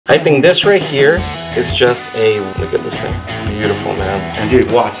I think this right here is just a, look at this thing, beautiful, man. And dude,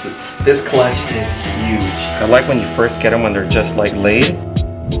 watch this. This clutch is huge. I like when you first get them when they're just like laid.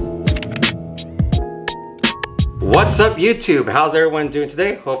 What's up, YouTube? How's everyone doing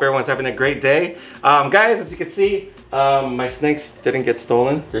today? Hope everyone's having a great day. Guys, as you can see, my snakes didn't get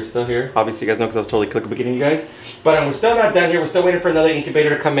stolen. They're still here. Obviously, you guys know because I was totally clicking you guys. But we're still not done here. We're still waiting for another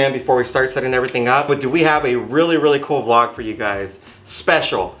incubator to come in before we start setting everything up. But do we have a really, really cool vlog for you guys?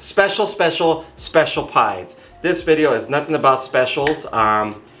 Special pieds. This video is nothing about specials.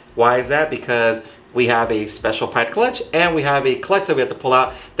 Why is that? Because we have a special pied clutch and we have a clutch that we have to pull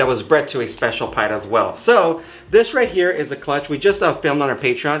out that was bred to a special pied as well. So this right here is a clutch we just filmed on our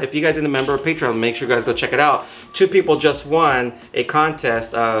Patreon. If you guys are a member of Patreon, make sure you guys go check it out. 2 people just won a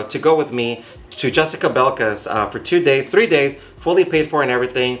contest to go with me to Jessica Belka's for 3 days, fully paid for and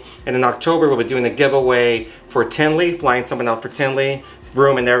everything. And in October, we'll be doing a giveaway for Tinley, flying someone out for Tinley,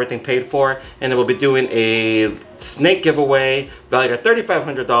 room and everything paid for. And then we'll be doing a snake giveaway valued at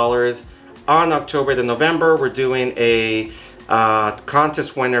 $3,500. On October to November, we're doing a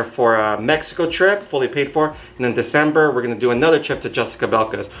contest winner for a Mexico trip, fully paid for. And then December, we're gonna do another trip to Jessica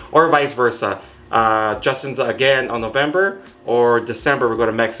Belka's, or vice versa. Justin's again on November, or December we go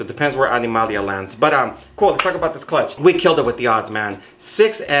to Mexico. Depends where Animalia lands. But cool, let's talk about this clutch. We killed it with the odds, man.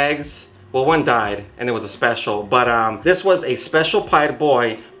 6 eggs, well, 1 died, and it was a special. But this was a special pied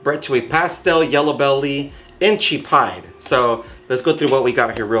boy bred to a pastel yellow belly inchy pied. So let's go through what we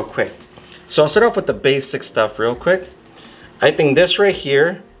got here real quick. So I'll start off with the basic stuff real quick. I think this right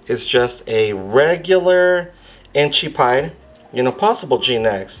here is just a regular inchy pied, you know, possible Gene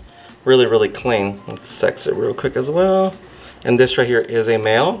X. Really, really clean. Let's sex it real quick as well. And this right here is a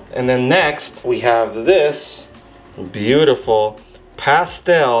male. And then next we have this beautiful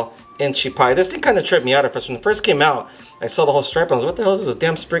pastel inchy pied. This thing kind of tripped me out at first. When it first came out, I saw the whole stripe. I was like, what the hell is this, a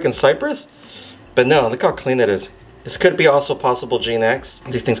damn freaking cypress? But no, look how clean it is. This could be also possible Gene X.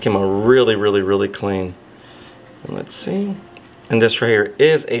 These things came out really, really, really clean. And let's see. And this right here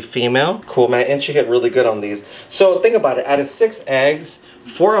is a female. Cool, man. And she hit really good on these. So think about it. Out of 6 eggs,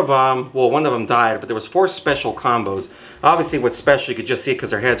 4 of them, well, 1 of them died, but there was 4 special combos. Obviously, with special, you could just see it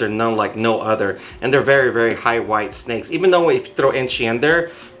because their heads are none like no other. And they're very, very high white snakes. Even though if you throw inchy in there,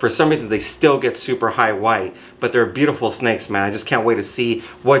 for some reason, they still get super high white. But they're beautiful snakes, man. I just can't wait to see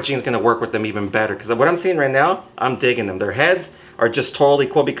what gene's going to work with them even better. Because what I'm seeing right now, I'm digging them. Their heads are just totally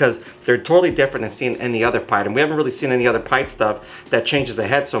cool because they're totally different than seeing any other pied. And we haven't really seen any other pied stuff that changes the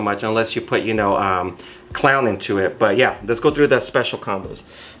head so much unless you put, you know, clown into it. But yeah, let's go through the special combos.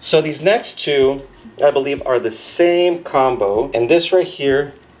 So these next 2, I believe, are the same combo. And this right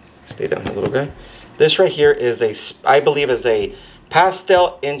here, stay down here, little guy. This right here is a, I believe, is a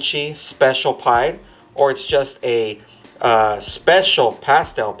pastel inchy special pied, or it's just a special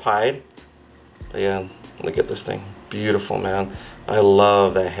pastel pied. But yeah, look at this thing. Beautiful, man. I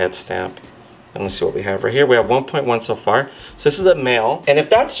love that head stamp. And let's see what we have right here. We have 1.1 so far. So this is a male. And if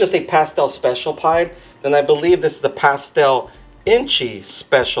that's just a pastel special pied, then I believe this is the pastel inchy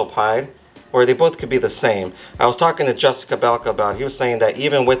special pied, or they both could be the same. I was talking to Jessica Belka about it. He was saying that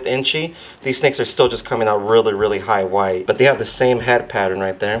even with inchy, these snakes are still just coming out really, really high white. But they have the same head pattern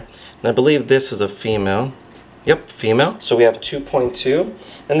right there. And I believe this is a female. Yep, female. So we have 2.2.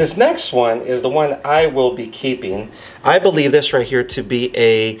 And this next one is the one I will be keeping. I believe this right here to be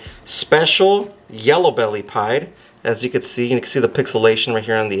a special yellow belly pied. As you can see the pixelation right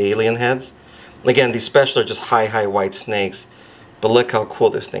here on the alien heads. Again, these special are just high white snakes. But look how cool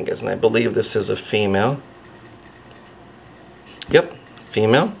this thing is. And I believe this is a female. Yep,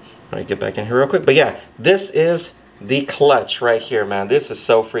 female. Let me get back in here real quick. But yeah, this is the clutch right here, man. This is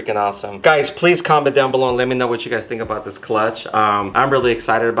so freaking awesome. Guys, please comment down below and let me know what you guys think about this clutch. I'm really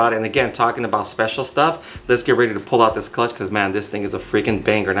excited about it. And again, talking about special stuff, let's get ready to pull out this clutch because, man, this thing is a freaking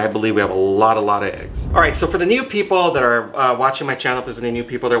banger. And I believe we have a lot of eggs. All right, so for the new people that are watching my channel, if there's any new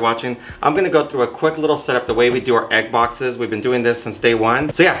people that are watching, I'm gonna go through a quick little setup, the way we do our egg boxes. We've been doing this since day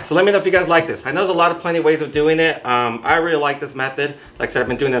 1. So yeah, so let me know if you guys like this. I know there's plenty of ways of doing it. I really like this method. Like I said, I've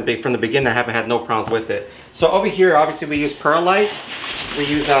been doing it from the beginning. I haven't had no problems with it. So over here, obviously we use perlite. We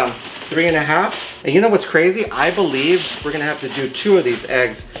use 3.5. And you know what's crazy? I believe we're gonna have to do 2 of these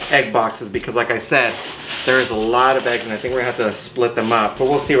egg boxes because, like I said, there is a lot of eggs and I think we're gonna have to split them up. But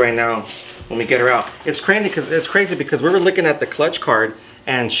we'll see right now when we get her out. It's crazy because we were looking at the clutch card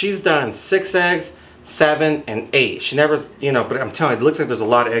and she's done 6 eggs, 7, and 8. She never, you know, but I'm telling you, it looks like there's a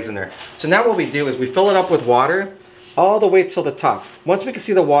lot of eggs in there. So now what we do is we fill it up with water all the way till the top. Once we can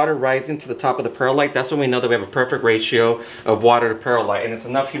see the water rising to the top of the perlite, that's when we know that we have a perfect ratio of water to perlite, and it's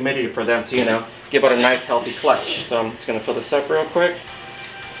enough humidity for them to, you know, give out a nice healthy clutch. So I'm just gonna fill this up real quick.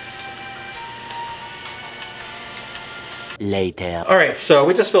 later. All right, so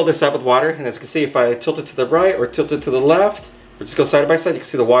we just filled this up with water, and as you can see, if I tilt it to the right or tilt it to the left, or just go side by side, you can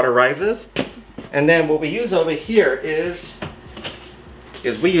see the water rises. And then what we use over here is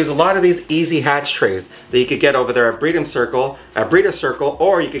we use a lot of these Easy Hatch trays that you could get over there at Breeder Circle,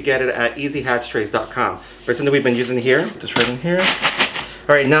 or you could get it at easyhatchtrays.com. But something we've been using here, put this right in here.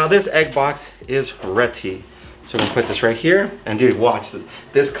 All right, now this egg box is ready. So we're gonna put this right here, and dude, watch this.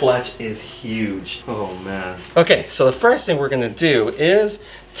 This clutch is huge. Oh man. Okay, so the first thing we're gonna do is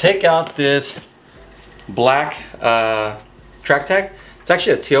take out this black track tag. It's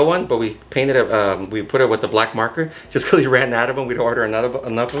actually a teal one, but we painted it, we put it with the black marker just because we ran out of them. We'd order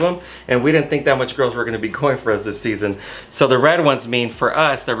enough of them, and we didn't think that much girls were gonna be going for us this season. So the red ones mean for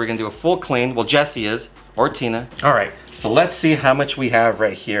us that we're gonna do a full clean. Well, Jessie is, or Tina. All right, so let's see how much we have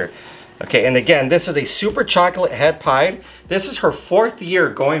right here. Okay, and again, this is a super chocolate het pied. This is her 4th year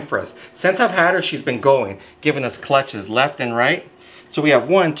going for us. Since I've had her, she's been going, giving us clutches left and right. So we have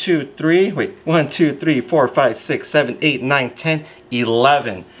 1, 2, 3, 4, 5, 6, 7, 8, 9, 10,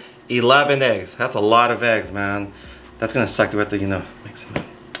 11. 11 eggs. That's a lot of eggs, man. That's gonna suck. Do we have to, you know, mix them up?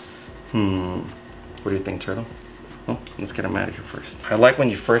 What do you think, Turtle? Oh, let's get them out of here first. I like when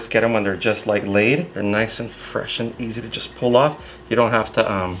you first get them when they're just like laid. They're nice and fresh and easy to just pull off. You don't have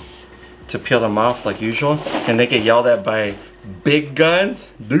to peel them off like usual, and they get yelled at by big guns.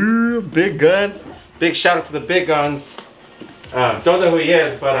 Dude, big guns. Big shout out to the big guns. Don't know who he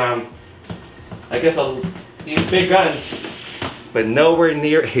is, but I guess he's big guns, but nowhere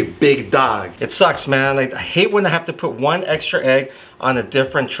near a big dog. It sucks, man. I hate when I have to put one extra egg on a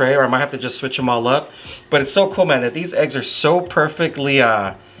different tray, or I might have to just switch them all up. But it's so cool, man, that these eggs are so perfectly,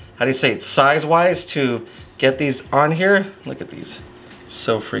 how do you say it, size-wise to get these on here. Look at these.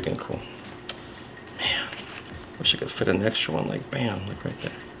 So freaking cool. Man, wish I could fit an extra one, like bam, like right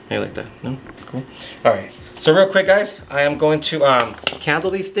there. Maybe like that, no? Cool. All right, so real quick, guys, I am going to candle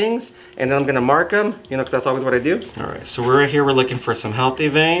these things, and then I'm gonna mark them, you know, because that's always what I do. All right, so we're here, we're looking for some healthy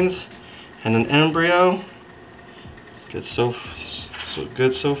veins and an embryo. Good, so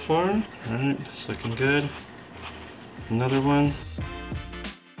good so far. All right, it's looking good. Another one.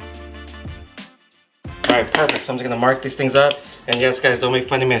 All right, perfect, so I'm just gonna mark these things up. And yes, guys, don't make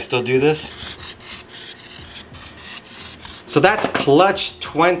fun of me, I still do this. So that's clutch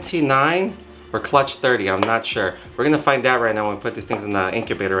 29 or clutch 30, I'm not sure. We're gonna find out right now when we put these things in the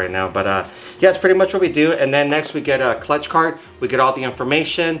incubator right now. But yeah, it's pretty much what we do. And then next we get a clutch card. We get all the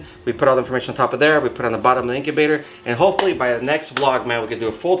information. We put all the information on top of there. We put on the bottom of the incubator. And hopefully by the next vlog, man, we can do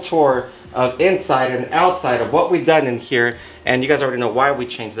a full tour of inside and outside of what we've done in here. And you guys already know why we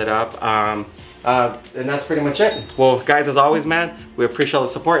changed it up. And that's pretty much it. Well, guys, as always, man, we appreciate all the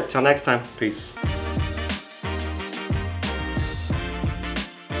support. Till next time, peace.